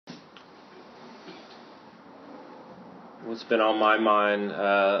what's been on my mind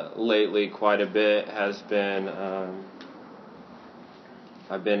lately quite a bit has been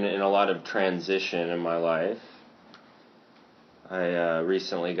I've been in a lot of transition in my life. I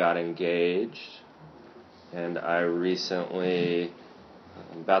recently got engaged, and I recently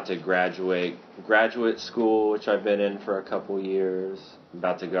about to graduate school, which I've been in for a couple years. I'm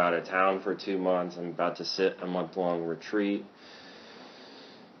about to go out of town for 2 months. I'm about to sit a month-long retreat.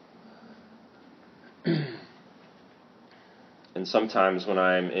 And sometimes when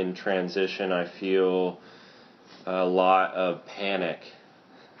I'm in transition, I feel a lot of panic,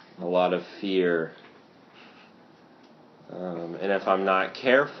 a lot of fear. And if I'm not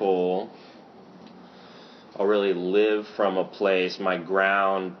careful, I'll really live from a place. My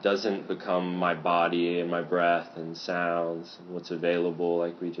ground doesn't become my body and my breath and sounds and what's available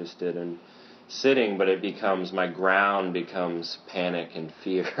like we just did in sitting, but my ground becomes panic and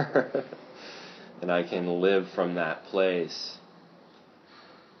fear. And I can live from that place.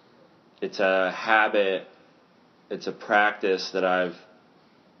 It's a habit, it's a practice that I've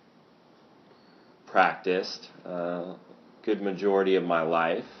practiced a good majority of my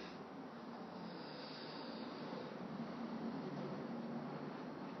life.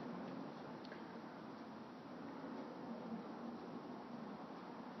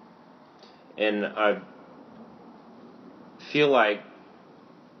 And I feel like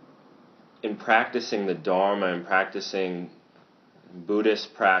in practicing the Dharma and practicing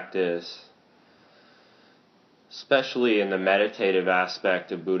Buddhist practice, especially in the meditative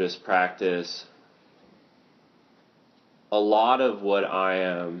aspect of Buddhist practice, a lot of what I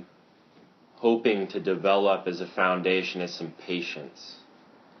am hoping to develop as a foundation is some patience,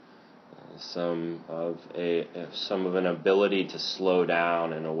 some of an ability to slow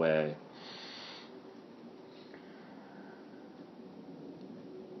down in a way.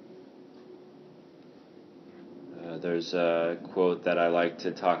 There's a quote that I like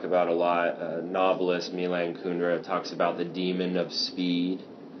to talk about a lot. Novelist Milan Kundera talks about the demon of speed.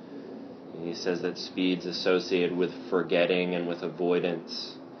 He says that speed's associated with forgetting and with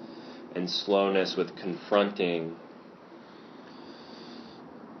avoidance, and slowness with confronting.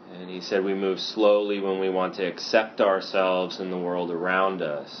 And he said we move slowly when we want to accept ourselves and the world around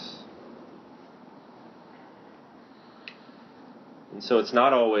us. And so it's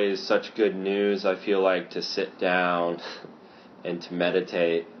not always such good news, I feel like, to sit down and to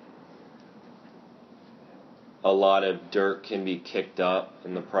meditate. A lot of dirt can be kicked up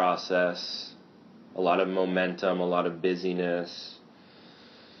in the process, a lot of momentum, a lot of busyness.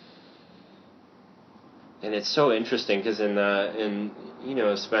 And it's so interesting because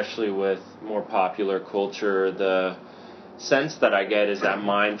especially with more popular culture, the sense that I get is that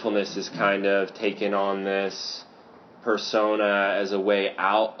mindfulness is kind of taken on this persona as a way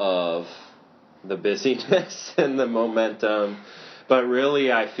out of the busyness and the momentum, but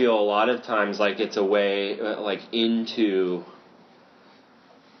really I feel a lot of times like it's a way like into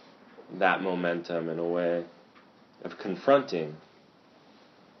that momentum in a way of confronting.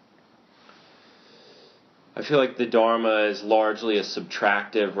 I feel like the Dharma is largely a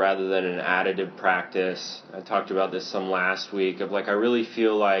subtractive rather than an additive practice. I talked about this some last week of like I really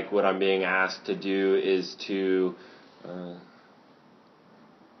feel like what I'm being asked to do is to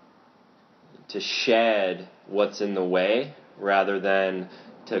shed what's in the way rather than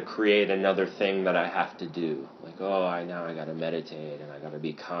to create another thing that I have to do. Like, now I got to meditate and I got to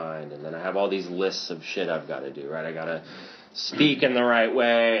be kind, and then I have all these lists of shit I've got to do, right? I got to speak in the right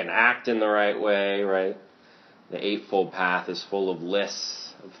way and act in the right way, right? The Eightfold Path is full of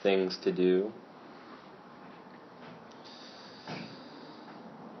lists of things to do.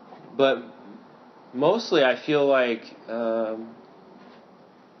 But mostly I feel like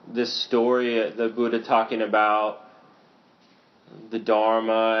this story, the Buddha talking about the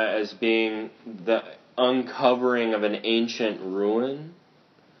Dharma as being the uncovering of an ancient ruin,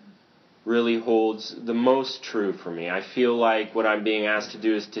 really holds the most true for me. I feel like what I'm being asked to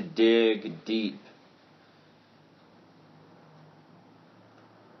do is to dig deep.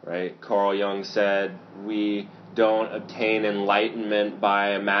 Right? Carl Jung said, we don't obtain enlightenment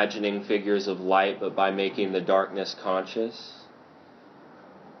by imagining figures of light, but by making the darkness conscious.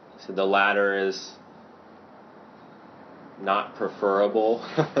 So the latter is not preferable.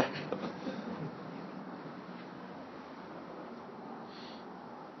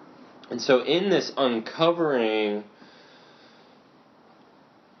 And so in this uncovering,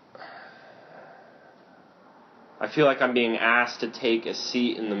 I feel like I'm being asked to take a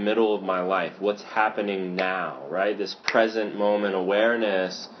seat in the middle of my life. What's happening now, right? This present moment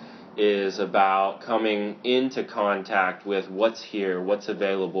awareness is about coming into contact with what's here, what's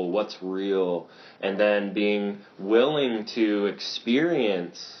available, what's real, and then being willing to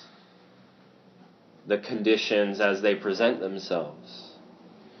experience the conditions as they present themselves.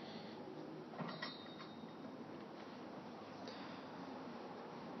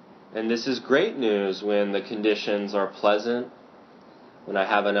 And this is great news when the conditions are pleasant, when I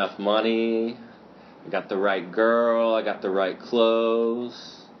have enough money, I got the right girl, I got the right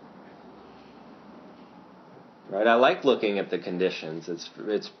clothes. Right? I like looking at the conditions.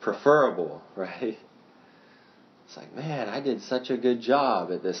 It's preferable, right? It's like, man, I did such a good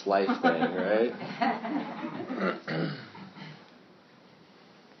job at this life thing, right?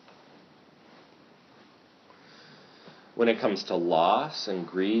 When it comes to loss and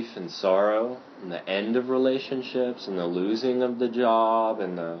grief and sorrow and the end of relationships and the losing of the job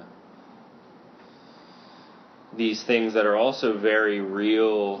and these things that are also very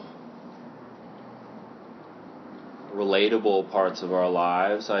real, relatable parts of our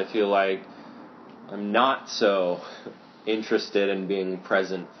lives, I feel like I'm not so interested in being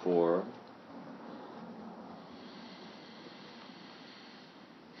present for.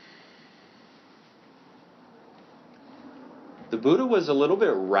 The Buddha was a little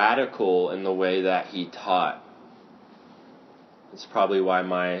bit radical in the way that he taught. It's probably why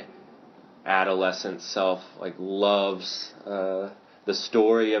my adolescent self loves the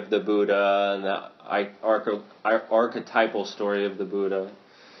story of the Buddha and the archetypal story of the Buddha.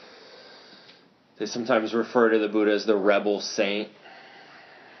 They sometimes refer to the Buddha as the rebel saint.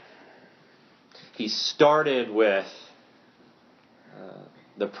 He started with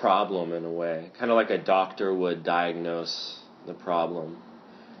the problem in a way, kind of like a doctor would diagnose the problem.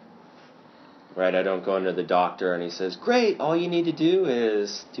 Right, I don't go into the doctor and he says, great, all you need to do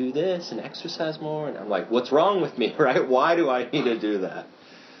is do this and exercise more. And I'm like, what's wrong with me, right? Why do I need to do that?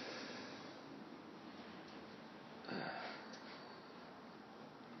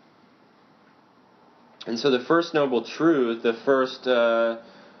 And so the first noble truth, the first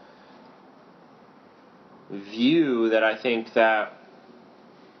view that I think that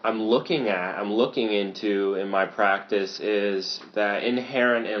I'm looking into in my practice is that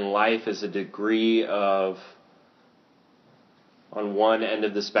inherent in life is a degree of, on one end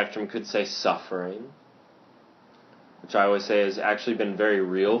of the spectrum, could say suffering, which I always say has actually been very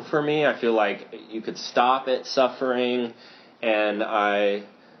real for me. I feel like you could stop at suffering and I'm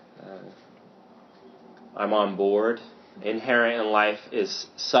on board. Inherent in life is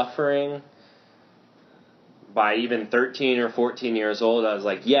suffering. By even 13 or 14 years old, I was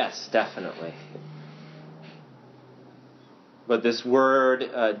like, yes, definitely. But this word,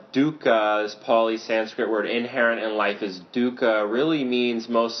 dukkha, this Pali Sanskrit word, inherent in life is dukkha, really means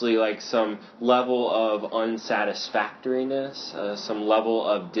mostly like some level of unsatisfactoriness, some level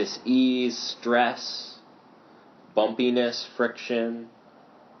of dis-ease, stress, bumpiness, friction.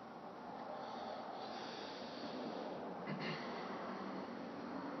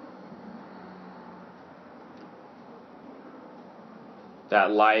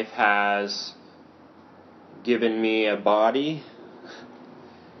 That life has given me a body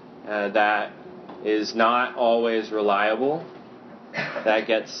that is not always reliable, that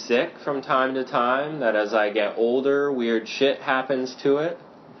gets sick from time to time, that as I get older, weird shit happens to it.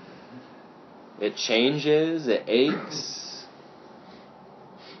 It changes, it aches.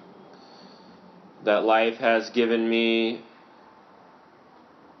 That life has given me,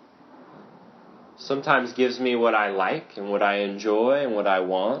 sometimes gives me what I like and what I enjoy and what I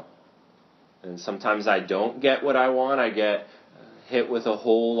want. And sometimes I don't get what I want. I get hit with a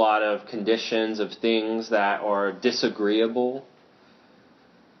whole lot of conditions of things that are disagreeable.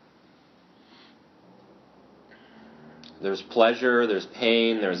 There's pleasure, there's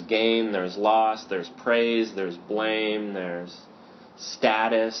pain, there's gain, there's loss, there's praise, there's blame, there's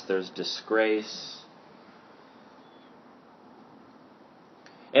status, there's disgrace.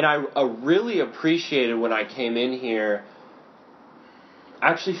 And I really appreciated when I came in here, I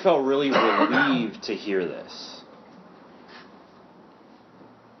actually felt really relieved to hear this.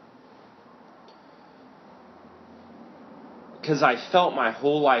 Because I felt my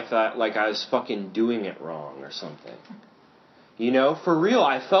whole life that like I was fucking doing it wrong or something. You know, for real,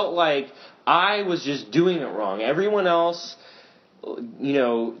 I felt like I was just doing it wrong. Everyone else, you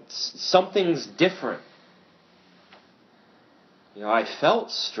know, something's different. You know, I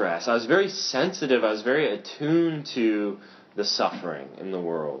felt stress. I was very sensitive. I was very attuned to the suffering in the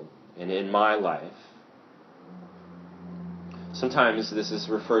world and in my life. Sometimes this is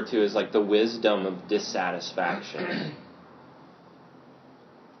referred to as like the wisdom of dissatisfaction.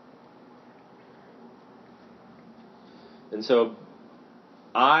 And so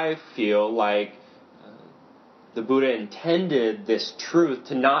I feel like the Buddha intended this truth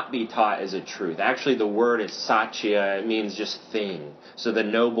to not be taught as a truth. Actually, the word is satya. It means just thing. So the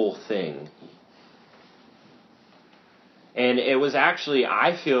noble thing. And it was actually,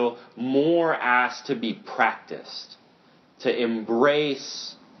 I feel, more asked to be practiced. To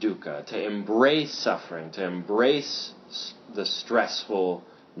embrace dukkha, to embrace suffering, to embrace the stressful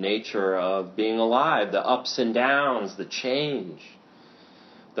nature of being alive, the ups and downs, the change,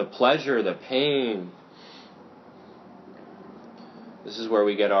 the pleasure, the pain. This is where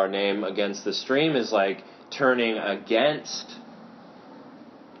we get our name Against the Stream, is like turning against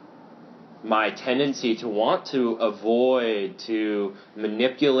my tendency to want to avoid, to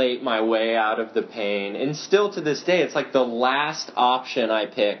manipulate my way out of the pain. And still to this day, it's like the last option I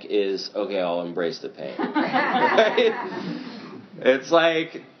pick is, okay, I'll embrace the pain. Right? It's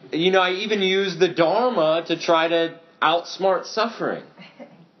like, I even use the Dharma to try to outsmart suffering.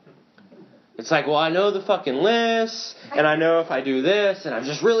 It's like, well, I know the fucking lists, and I know if I do this, and I'm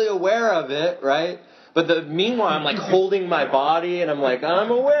just really aware of it, right? But meanwhile, I'm like holding my body, and I'm like,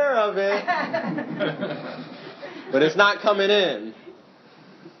 I'm aware of it. But it's not coming in.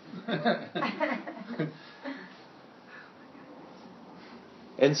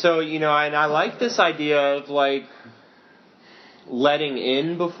 And so, and I like this idea of like letting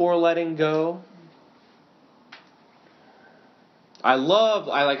in before letting go.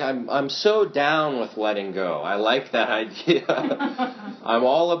 I'm so down with letting go. I like that idea. I'm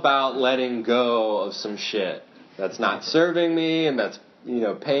all about letting go of some shit that's not serving me and that's,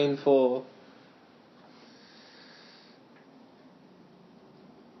 painful.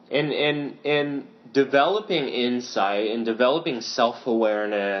 And developing insight and developing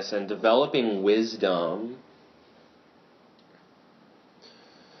self-awareness and developing wisdom,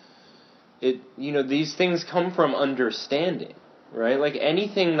 these things come from understanding. Right? Like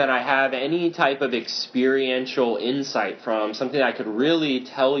anything that I have any type of experiential insight from, something I could really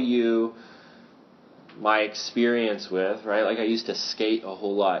tell you my experience with, right? Like I used to skate a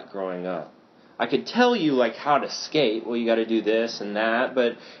whole lot growing up. I could tell you like how to skate. Well, you got to do this and that,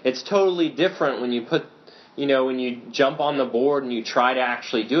 but it's totally different when you put, when you jump on the board and you try to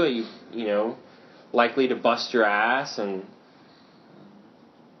actually do it, you likely to bust your ass. And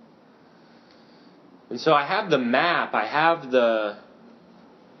so I have the map, I have the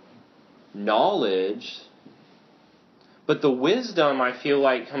knowledge, but the wisdom I feel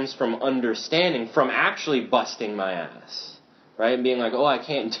like comes from understanding, from actually busting my ass, right? And being like, oh, I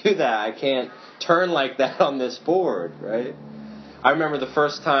can't do that, I can't turn like that on this board, right? I remember the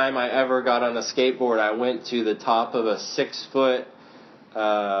first time I ever got on a skateboard, I went to the top of a 6-foot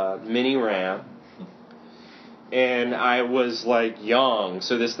mini ramp, and I was like young,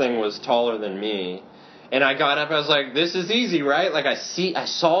 so this thing was taller than me. And I got up, I was like, this is easy, right? Like I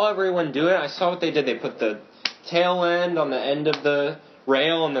saw everyone do it. I saw what they did. They put the tail end on the end of the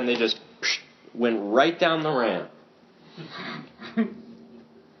rail, and then they just went right down the ramp.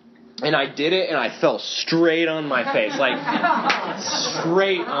 And I did it, and I fell straight on my face. Like,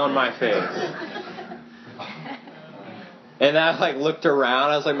 straight on my face. And I looked around.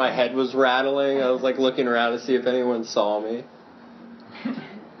 I was like, my head was rattling. I was like looking around to see if anyone saw me.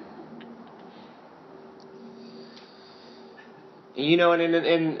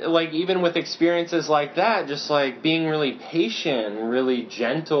 And like even with experiences like that, just like being really patient, really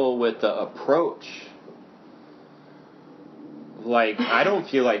gentle with the approach. Like I don't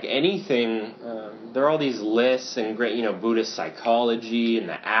feel like anything. There are all these lists and great, Buddhist psychology and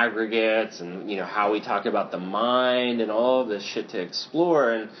the aggregates and how we talk about the mind and all of this shit to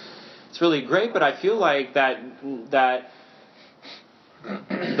explore, and it's really great. But I feel like that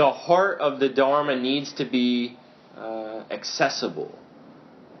the heart of the Dharma needs to be accessible.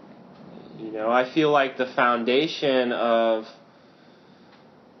 I feel like the foundation of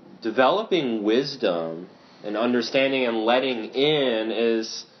developing wisdom and understanding and letting in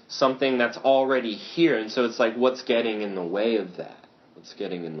is something that's already here. And so it's like, what's getting in the way of that? What's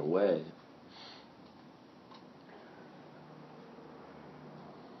getting in the way?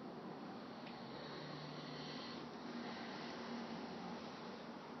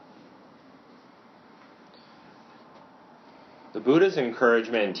 The Buddha's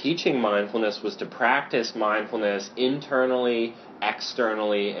encouragement in teaching mindfulness was to practice mindfulness internally,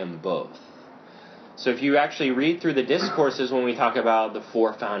 externally, and both. So if you actually read through the discourses when we talk about the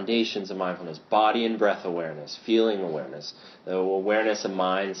 4 foundations of mindfulness, body and breath awareness, feeling awareness, the awareness of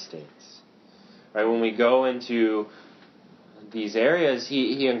mind states, right? When we go into these areas,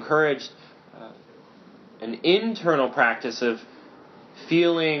 he encouraged an internal practice of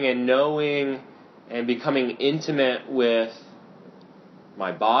feeling and knowing and becoming intimate with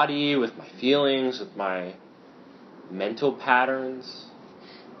my body, with my feelings, with my mental patterns.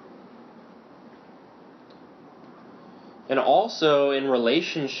 And also in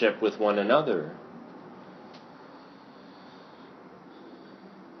relationship with one another.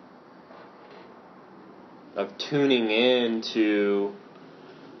 Of tuning in to,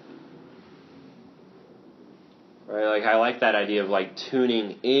 right? Like, I like that idea of like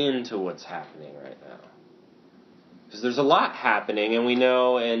tuning into what's happening right now. Because there's a lot happening, and we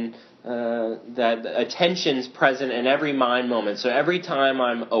know that attention's present in every mind moment. So every time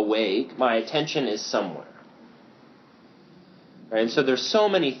I'm awake, my attention is somewhere. Right? And so there's so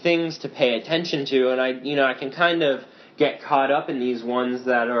many things to pay attention to, and I can kind of get caught up in these ones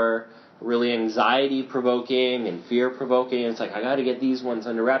that are really anxiety-provoking and fear-provoking. It's like, I got to get these ones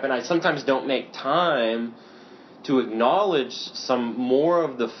under wrap, and I sometimes don't make time to acknowledge some more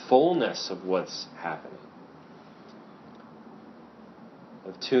of the fullness of what's happening.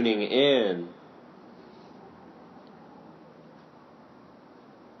 Of tuning in.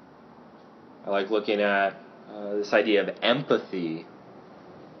 I like looking at this idea of empathy.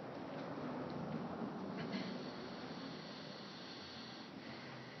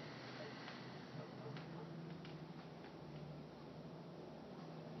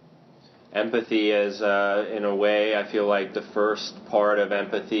 Empathy is, in a way, I feel like the first part of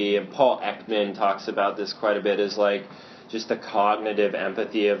empathy, and Paul Ekman talks about this quite a bit, is like just the cognitive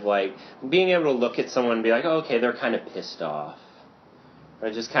empathy of like being able to look at someone and be like, oh, okay, they're kind of pissed off.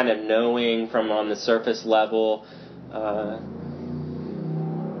 Or just kind of knowing from on the surface level,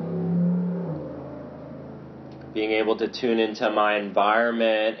 being able to tune into my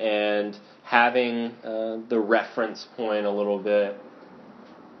environment and having the reference point a little bit.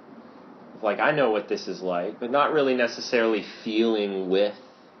 Like, I know what this is like, but not really necessarily feeling with,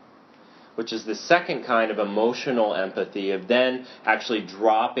 which is the second kind of emotional empathy, of then actually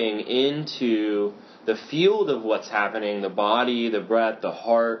dropping into the field of what's happening, the body, the breath, the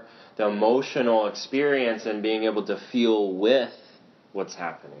heart, the emotional experience, and being able to feel with what's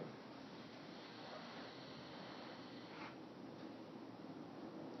happening.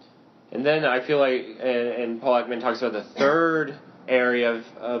 And then I feel like, and Paul Ekman talks about the third area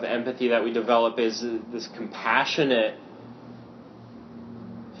of empathy that we develop is this compassionate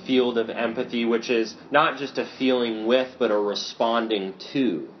field of empathy, which is not just a feeling with, but a responding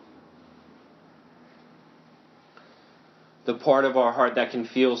to. The part of our heart that can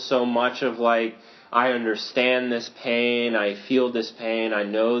feel so much of like, I understand this pain, I feel this pain, I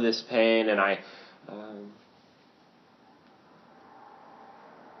know this pain, and I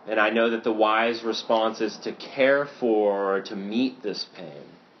know that the wise response is to care for or to meet this pain.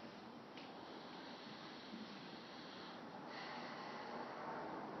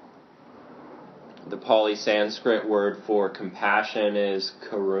 The Pali Sanskrit word for compassion is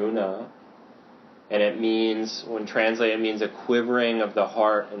karuna, and it means, when translated, it means a quivering of the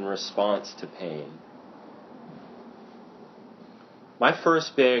heart in response to pain. My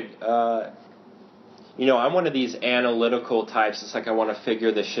first big, I'm one of these analytical types. It's like I want to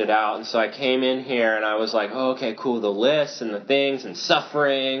figure this shit out. And so I came in here and I was like, oh, okay, cool, the lists and the things and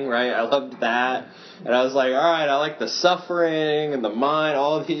suffering, right? I loved that. And I was like, all right, I like the suffering and the mind,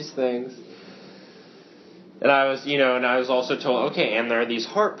 all of these things. And I was also told, okay, and there are these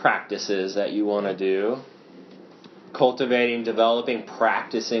heart practices that you want to do. Cultivating, developing,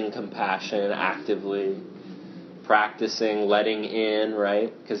 practicing compassion actively. Practicing letting in,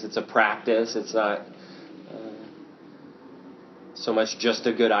 right? Because it's a practice. It's not so much just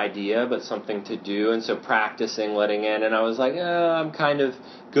a good idea, but something to do. And so practicing letting in. And I was like, I'm kind of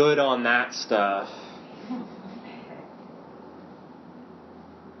good on that stuff.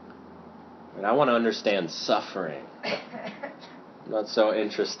 And I want to understand suffering. I'm not so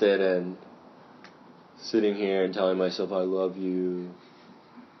interested in sitting here and telling myself I love you.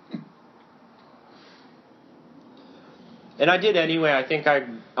 And I did anyway. I think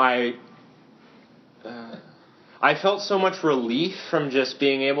I felt so much relief from just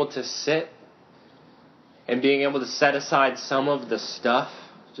being able to sit and being able to set aside some of the stuff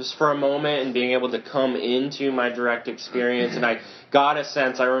just for a moment and being able to come into my direct experience. And I got a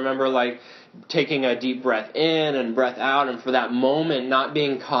sense, I remember like taking a deep breath in and breath out, and for that moment not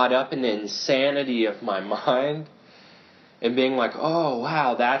being caught up in the insanity of my mind and being like, oh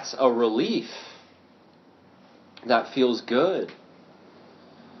wow, that's a relief. That feels good.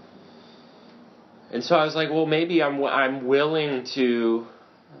 And so I was like, well, maybe I'm willing to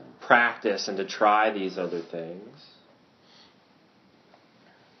practice and to try these other things.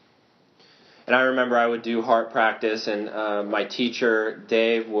 And I remember I would do heart practice, and my teacher,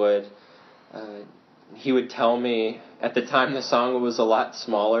 Dave, he would tell me, at the time the song was a lot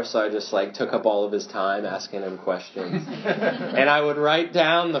smaller, so I just took up all of his time asking him questions. And I would write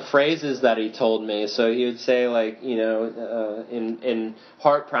down the phrases that he told me. So he would say, in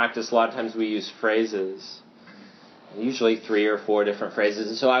heart practice, a lot of times we use phrases. Usually 3 or 4 different phrases.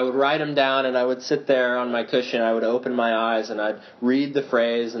 And so I would write them down, and I would sit there on my cushion. I would open my eyes, and I'd read the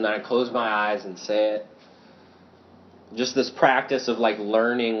phrase, and then I'd close my eyes and say it. Just this practice of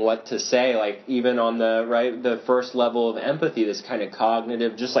learning what to say, even on the first level of empathy, this kind of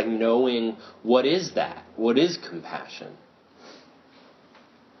cognitive, just knowing what is that? What is compassion?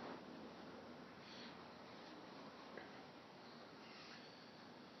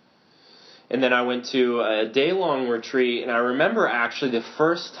 And then I went to a day-long retreat, and I remember actually the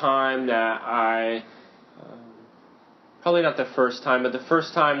first time that probably not the first time, but the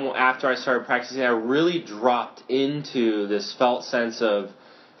first time after I started practicing, I really dropped into this felt sense of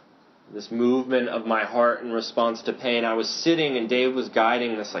this movement of my heart in response to pain. I was sitting, and Dave was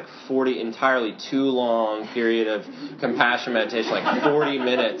guiding this 40, entirely too long period of compassion meditation, 40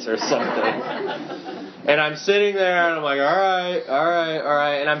 minutes or something. And I'm sitting there, and I'm all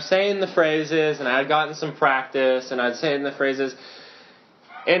right. And I'm saying the phrases, and I had gotten some practice, and I'd say the phrases.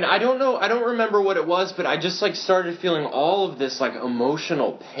 And I don't remember what it was, but I just started feeling all of this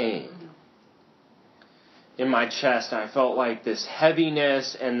emotional pain in my chest. And I felt this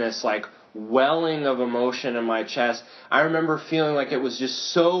heaviness and this welling of emotion in my chest. I remember feeling it was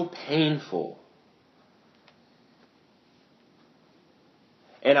just so painful.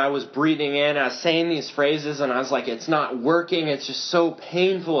 And I was breathing in, I was saying these phrases, and I was it's not working, it's just so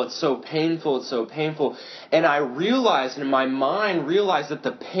painful, it's so painful, it's so painful. And I realized, and my mind realized that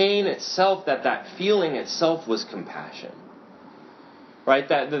the pain itself, that feeling itself was compassion. Right?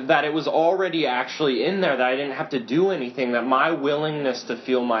 That it was already actually in there, that I didn't have to do anything, that my willingness to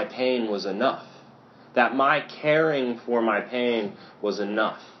feel my pain was enough. That my caring for my pain was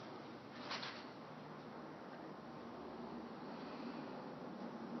enough.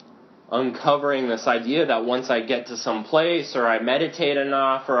 Uncovering this idea that once I get to some place, or I meditate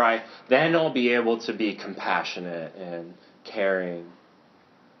enough, then I'll be able to be compassionate and caring.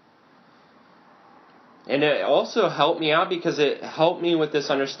 And it also helped me out because it helped me with this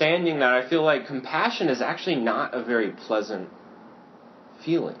understanding that I feel compassion is actually not a very pleasant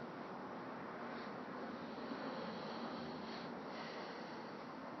feeling.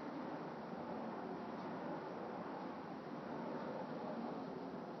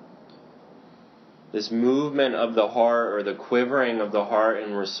 This movement of the heart, or the quivering of the heart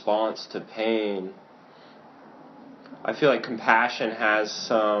in response to pain, I feel compassion has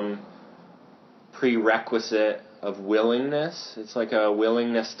some prerequisite of willingness. It's a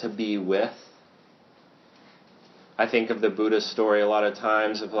willingness to be with. I think of the Buddha story a lot of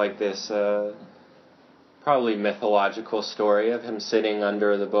times of this probably mythological story of him sitting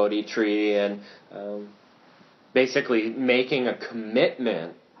under the Bodhi tree and basically making a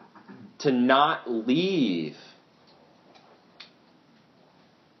commitment to not leave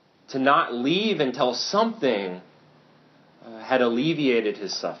until something had alleviated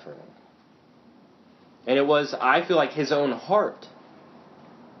his suffering. And it was, I feel his own heart.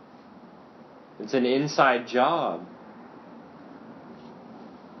 It's an inside job.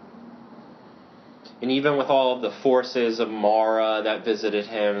 And even with all of the forces of Mara that visited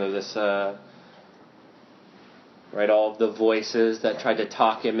him, this all of the voices that tried to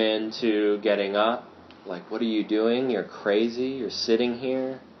talk him into getting up. What are you doing? You're crazy. You're sitting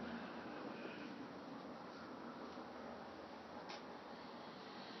here.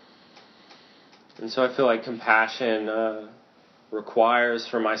 And so I feel compassion requires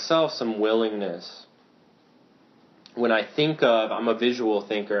for myself some willingness. When I think of, I'm a visual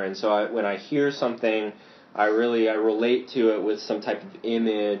thinker, and so when I hear something, I relate to it with some type of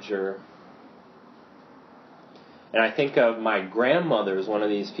image And I think of my grandmother as one of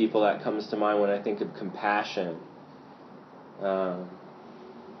these people that comes to mind when I think of compassion.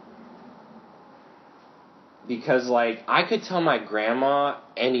 Because, I could tell my grandma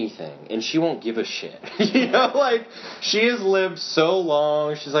anything, and she won't give a shit. She has lived so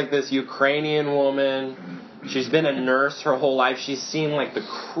long. She's this Ukrainian woman. She's been a nurse her whole life. She's seen, the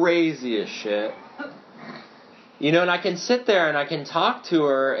craziest shit. And I can sit there and I can talk to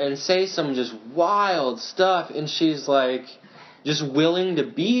her and say some just wild stuff, and she's just willing to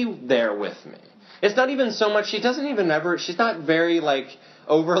be there with me. It's not even so much, she's not very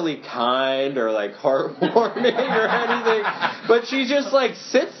overly kind or heartwarming or anything, but she just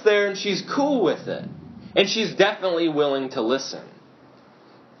sits there and she's cool with it. And she's definitely willing to listen.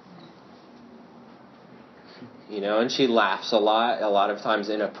 And she laughs a lot of times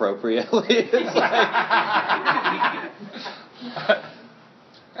inappropriately. It's like,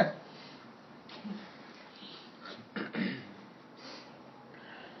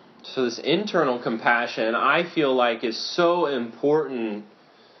 so this internal compassion, I feel like, is so important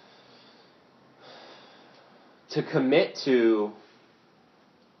to commit to,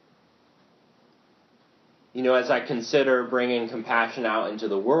 as I consider bringing compassion out into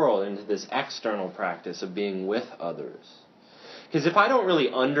the world, into this external practice of being with others. Because if I don't really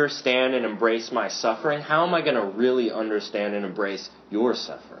understand and embrace my suffering, how am I going to really understand and embrace your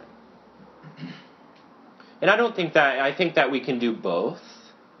suffering? And I think that we can do both.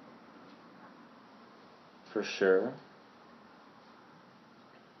 For sure.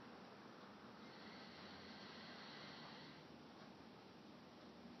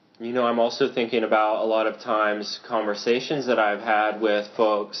 I'm also thinking about a lot of times conversations that I've had with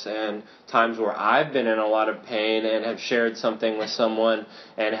folks and times where I've been in a lot of pain and have shared something with someone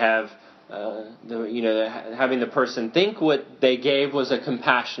and have, having the person think what they gave was a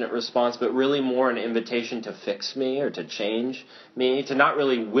compassionate response, but really more an invitation to fix me or to change me, to not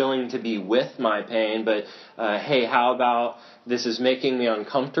really willing to be with my pain, but, hey, how about this is making me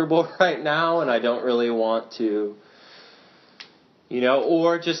uncomfortable right now and I don't really want to,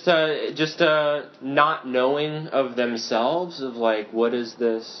 or just not knowing of themselves, of like, what is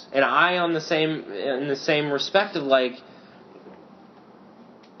this? And I, in the same respect of like,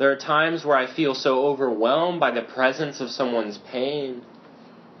 there are times where I feel so overwhelmed by the presence of someone's pain.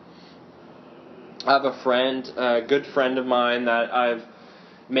 I have a good friend of mine that I've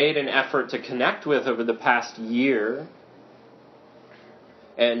made an effort to connect with over the past year.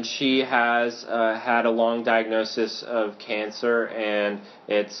 And she has had a long diagnosis of cancer, and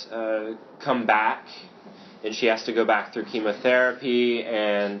it's come back, and she has to go back through chemotherapy,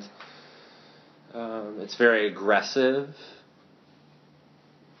 and it's very aggressive.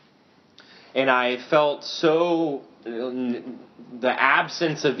 And I felt the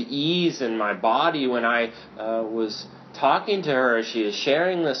absence of ease in my body when I was talking to her as she is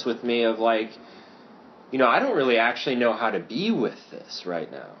sharing this with me of like, I don't really actually know how to be with this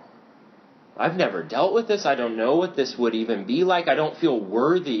right now. I've never dealt with this. I don't know what this would even be like. I don't feel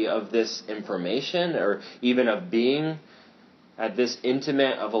worthy of this information or even of being at this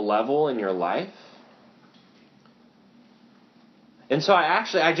intimate of a level in your life. And so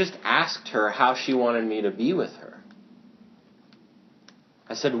I just asked her how she wanted me to be with her.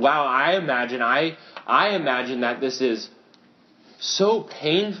 I said, wow, I imagine that this is so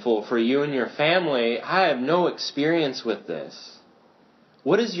painful for you and your family. I have no experience with this.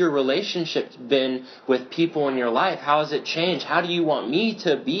 What has your relationship been with people in your life? How has it changed? How do you want me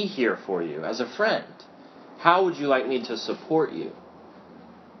to be here for you as a friend? How would you like me to support you?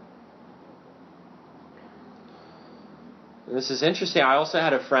 And this is interesting. I also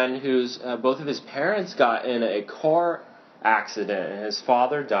had a friend whose both of his parents got in a car accident, and his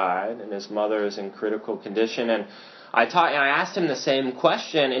father died, and his mother is in critical condition. And I asked him the same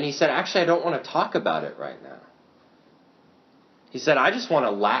question, and he said, actually, I don't want to talk about it right now. He said, I just want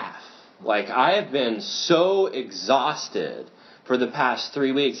to laugh. Like, I have been so exhausted for the past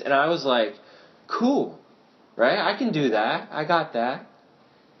 3 weeks. And I was like, cool, right? I can do that. I got that.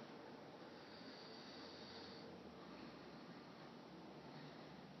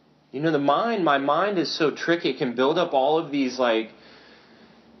 My mind is so tricky. It can build up all of these, like,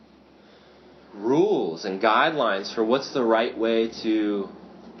 rules and guidelines for what's the right way to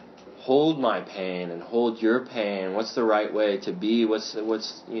hold my pain and hold your pain. What's the right way to be?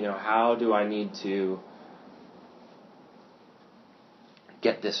 How do I need to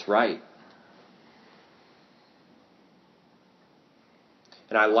get this right?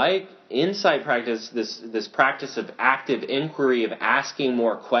 And I like insight practice, this practice of active inquiry, of asking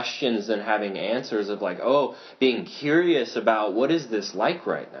more questions than having answers, of like, being curious about what is this like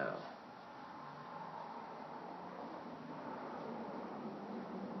right now?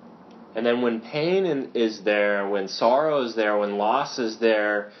 And then when pain is there, when sorrow is there, when loss is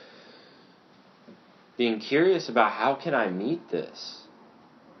there, being curious about how can I meet this?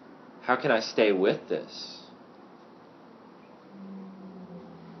 How can I stay with this?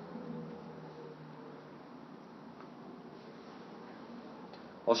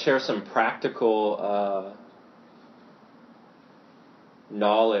 I'll share some practical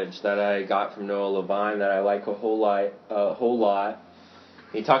knowledge that I got from Noah Levine that I like a whole lot.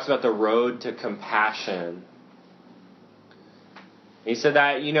 He talks about the road to compassion. He said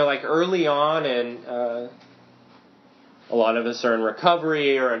that, like early on, and a lot of us are in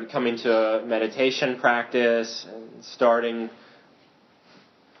recovery or coming to a meditation practice and starting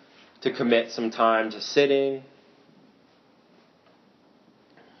to commit some time to sitting.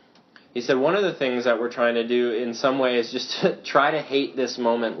 He said one of the things that we're trying to do in some way is just to try to hate this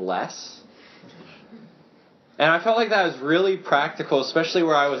moment less. And I felt like that was really practical, especially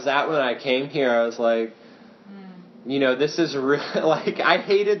where I was at when I came here. I was like, this is like, I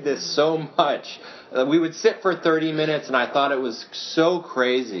hated this so much. We would sit for 30 minutes and I thought it was so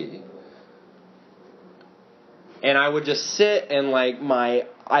crazy. And I would just sit and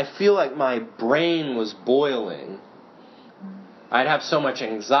I feel like my brain was boiling. I'd have so much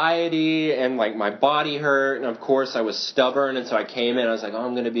anxiety and my body hurt, and of course I was stubborn, and so I came in, I was like,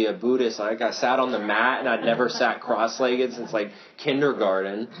 I'm going to be a Buddhist. I sat on the mat, and I'd never sat cross-legged since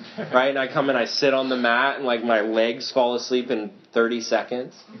kindergarten, right? And I come and I sit on the mat, and my legs fall asleep in 30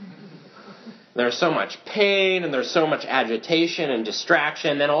 seconds. There's so much pain, and there's so much agitation and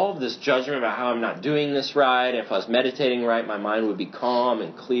distraction, and then all of this judgment about how I'm not doing this right. If I was meditating right, my mind would be calm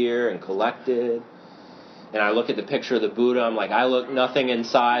and clear and collected. And I look at the picture of the Buddha, I'm like, I look nothing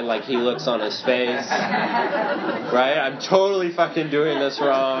inside like he looks on his face. Right? I'm totally fucking doing this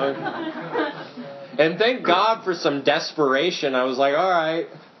wrong. And thank God for some desperation. I was like, all right,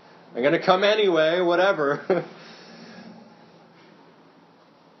 I'm going to come anyway, whatever.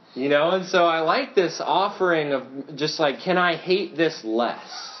 And so I like this offering of just can I hate this less?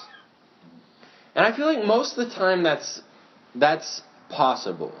 And I feel like most of the time that's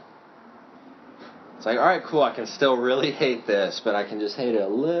possible. It's all right, cool, I can still really hate this, but I can just hate it a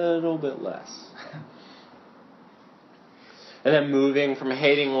little bit less. And then moving from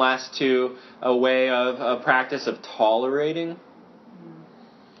hating less to a way of a practice of tolerating.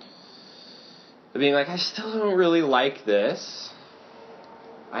 Being I still don't really like this.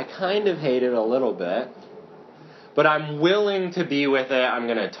 I kind of hate it a little bit. But I'm willing to be with it. I'm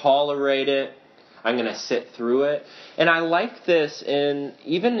going to tolerate it. I'm going to sit through it. And I like this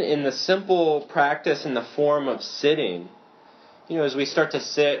even in the simple practice in the form of sitting. As we start to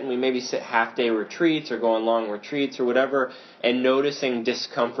sit and we maybe sit half-day retreats or go on long retreats or whatever, and noticing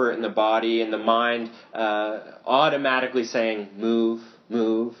discomfort in the body and the mind automatically saying, move,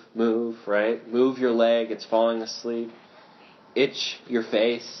 move, move, right? Move your leg, it's falling asleep. Itch your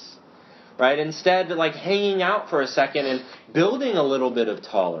face, right? Instead, hanging out for a second and building a little bit of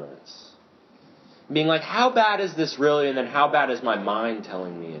tolerance. Being how bad is this really? And then how bad is my mind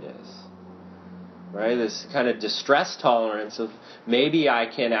telling me it is? Right? This kind of distress tolerance of maybe I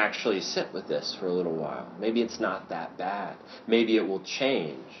can actually sit with this for a little while. Maybe it's not that bad. Maybe it will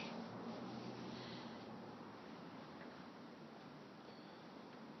change.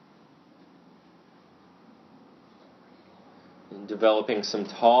 And developing some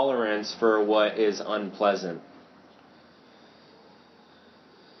tolerance for what is unpleasant.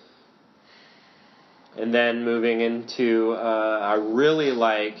 And then moving into, I really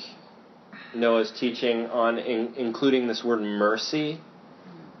like Noah's teaching on including this word mercy,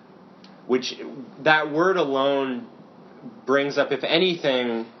 which that word alone brings up, if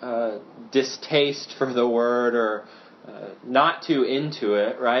anything, distaste for the word or not too into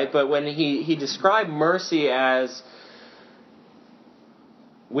it, right? But when he described mercy as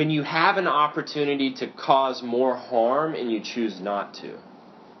when you have an opportunity to cause more harm and you choose not to.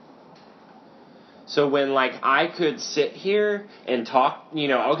 So when I could sit here and talk,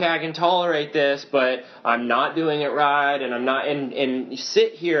 okay, I can tolerate this, but I'm not doing it right, and I'm not, and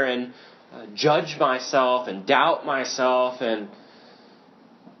sit here and judge myself and doubt myself, and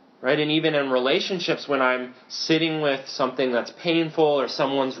right, and even in relationships when I'm sitting with something that's painful or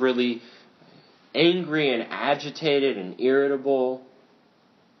someone's really angry and agitated and irritable,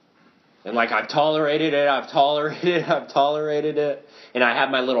 and I've tolerated it, and I have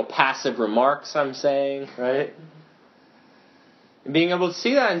my little passive remarks I'm saying, right? And being able to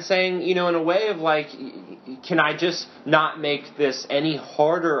see that and saying, in a way of can I just not make this any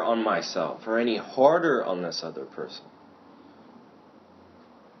harder on myself or any harder on this other person?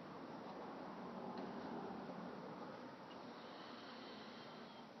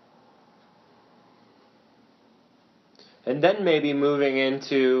 And then maybe moving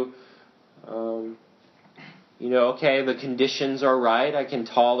into okay, the conditions are right, I can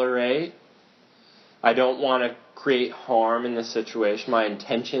tolerate. I don't want to create harm in this situation. My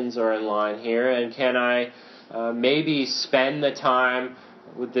intentions are in line here. And can I maybe spend the time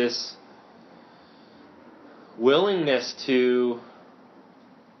with this willingness to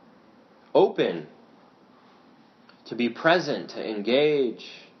open, to be present, to engage,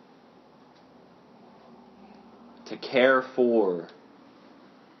 to care for.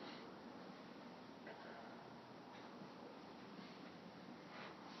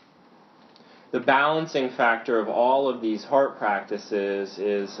 the balancing factor of all of these heart practices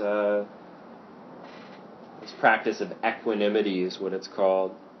is this practice of equanimity is what it's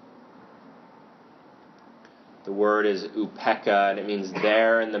called. The word is upekkha, and it means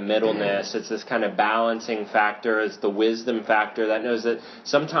there in the middleness. It's this kind of balancing factor. It's the wisdom factor that knows that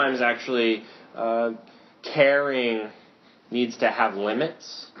sometimes actually caring needs to have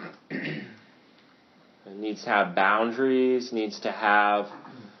limits. It needs to have boundaries, needs to have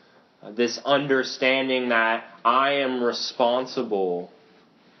this understanding that I am responsible.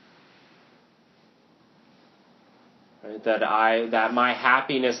 Right? That my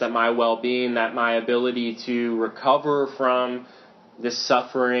happiness, that my well-being, that my ability to recover from this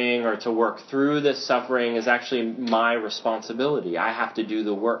suffering or to work through this suffering is actually my responsibility. I have to do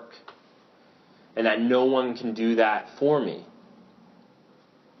the work. And that no one can do that for me.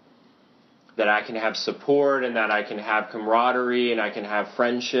 That I can have support and that I can have camaraderie and I can have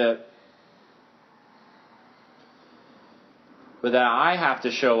friendship. But that I have to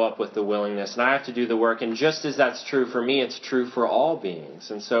show up with the willingness and I have to do the work. And just as that's true for me, it's true for all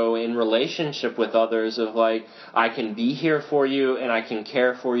beings. And so in relationship with others of like, I can be here for you and I can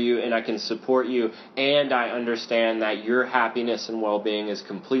care for you and I can support you. And I understand that your happiness and well-being is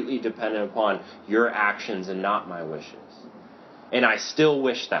completely dependent upon your actions and not my wishes. And I still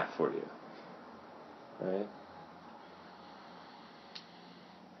wish that for you. Right?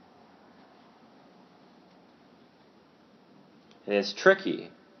 And it's tricky.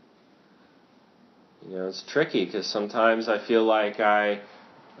 It's tricky because sometimes I feel like I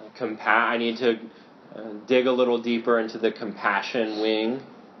need to dig a little deeper into the compassion wing.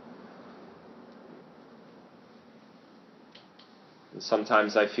 And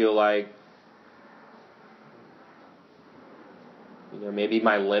sometimes I feel like, maybe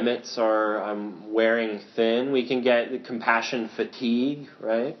my limits I'm wearing thin. We can get the compassion fatigue,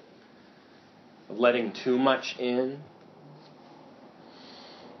 right? Of letting too much in.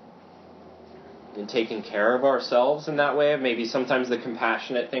 And taking care of ourselves in that way. Maybe sometimes the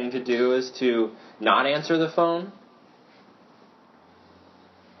compassionate thing to do is to not answer the phone.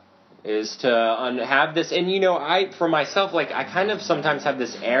 Is to have this, and for myself, I kind of sometimes have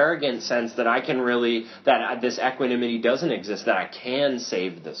this arrogant sense that I can really, that this equanimity doesn't exist, that I can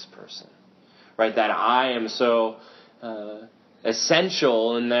save this person, right? That I am so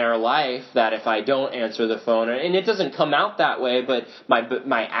essential in their life that if I don't answer the phone, and it doesn't come out that way, but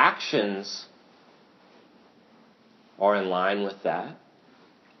my actions are in line with that.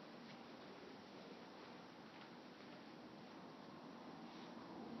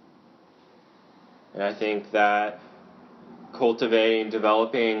 And I think that cultivating,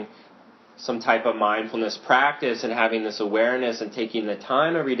 developing some type of mindfulness practice and having this awareness and taking the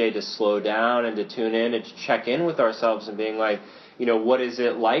time every day to slow down and to tune in and to check in with ourselves and being like, what is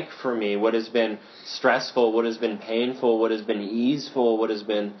it like for me? What has been stressful? What has been painful? What has been easeful? What has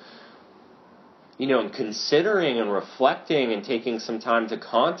been, and considering and reflecting and taking some time to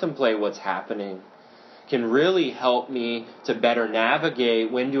contemplate what's happening can really help me to better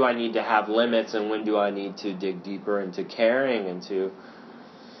navigate when do I need to have limits and when do I need to dig deeper into caring and to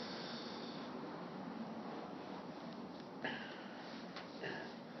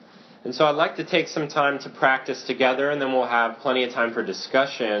And so I'd like to take some time to practice together, and then we'll have plenty of time for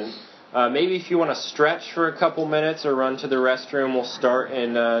discussion. Maybe if you want to stretch for a couple minutes or run to the restroom, we'll start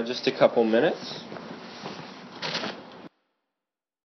in just a couple minutes.